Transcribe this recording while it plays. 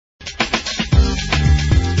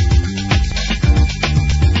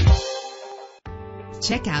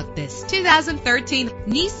Check out this 2013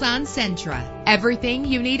 Nissan Sentra. Everything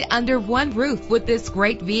you need under one roof with this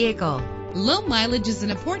great vehicle. Low mileage is an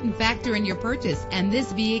important factor in your purchase, and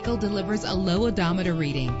this vehicle delivers a low odometer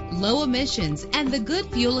reading. Low emissions and the good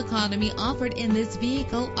fuel economy offered in this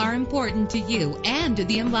vehicle are important to you and to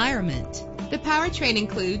the environment. The powertrain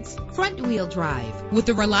includes front-wheel drive with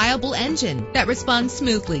a reliable engine that responds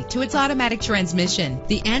smoothly to its automatic transmission.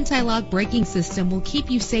 The anti-lock braking system will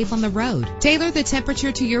keep you safe on the road. Tailor the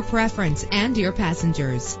temperature to your preference and your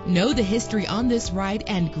passengers. Know the history on this ride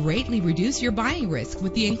and greatly reduce your buying risk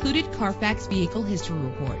with the included Carfax Vehicle History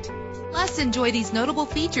Report. Plus, enjoy these notable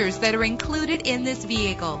features that are included in this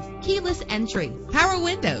vehicle: keyless entry, power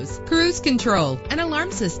windows, cruise control, an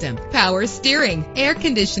alarm system, power steering, air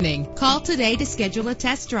conditioning. Call today to schedule a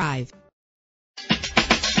test drive.